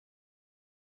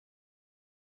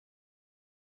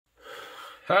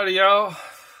Howdy, y'all.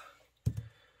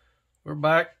 We're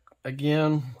back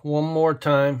again one more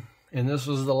time, and this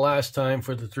was the last time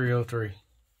for the 303.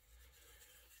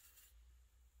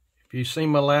 If you've seen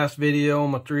my last video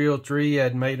on my 303,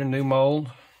 I'd made a new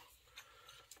mold.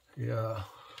 Yeah.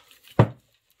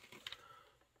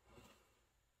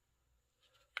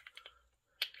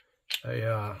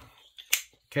 I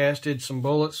casted some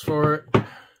bullets for it.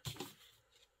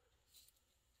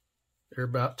 They're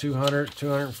about 200,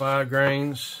 205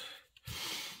 grains.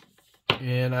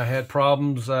 And I had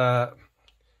problems.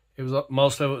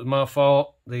 Most of it was my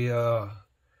fault. I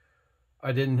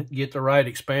didn't get the right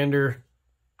expander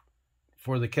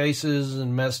for the cases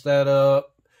and messed that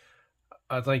up.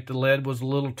 I think the lead was a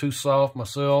little too soft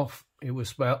myself. It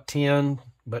was about 10,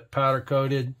 but powder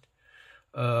coated.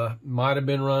 Might have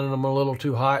been running them a little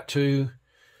too hot too.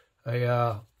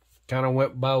 I kind of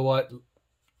went by what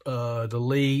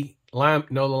the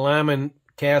Lyman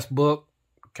cast book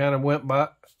kind of went by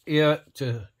it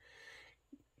to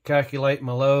calculate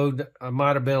my load. I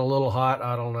might have been a little hot,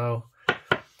 I don't know.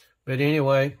 But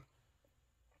anyway,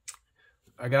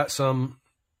 I got some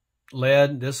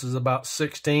lead. This is about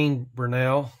 16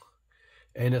 Bresnell,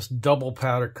 and it's double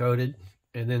powder coated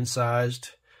and then sized.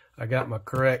 I got my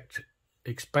correct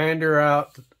expander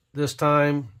out this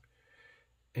time,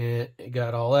 and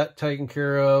got all that taken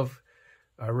care of.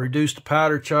 I reduced the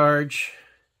powder charge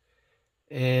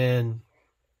and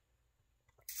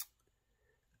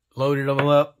loaded them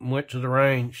up and went to the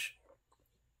range.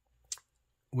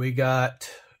 We got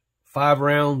 5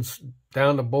 rounds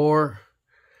down the bore.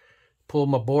 Pulled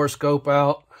my bore scope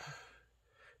out,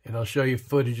 and I'll show you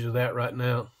footage of that right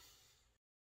now.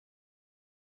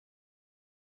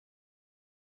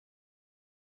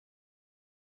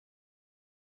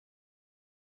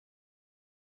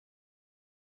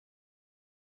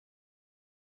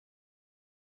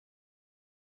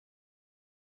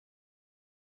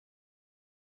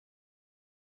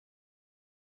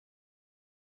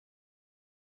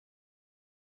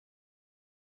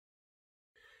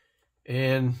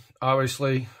 And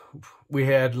obviously we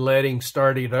had leading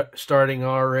starting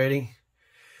already.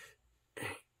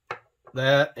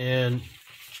 That and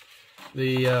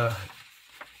the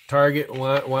target,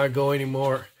 why go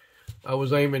anymore? I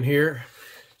was aiming here.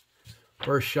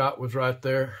 First shot was right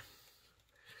there.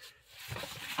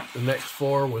 The next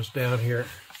 4 was down here.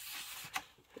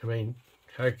 I mean,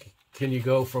 how can you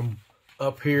go from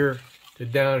up here to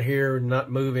down here and not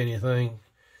move anything?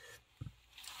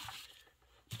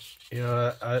 You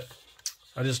know,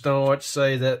 I just don't know what to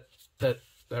say. That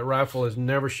rifle has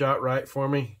never shot right for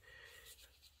me.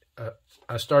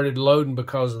 I started loading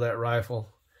because of that rifle,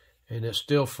 and it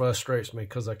still frustrates me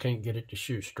because I can't get it to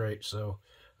shoot straight. So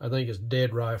I think it's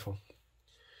dead rifle.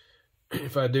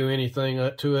 If I do anything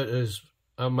to it, is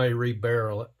I may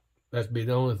rebarrel it. That'd be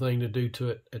the only thing to do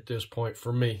to it at this point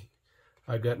for me.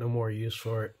 I've got no more use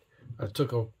for it. I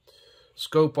took a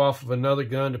scope off of another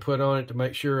gun to put on it to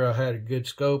make sure I had a good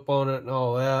scope on it and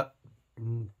all that.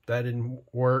 And that didn't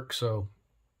work, so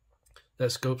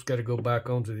that scope's got to go back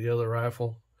onto the other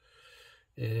rifle.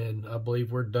 And I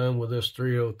believe we're done with this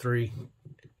 303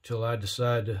 till I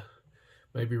decide to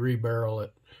maybe rebarrel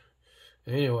it.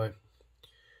 Anyway,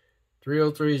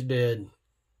 303 is dead.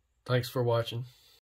 Thanks for watching.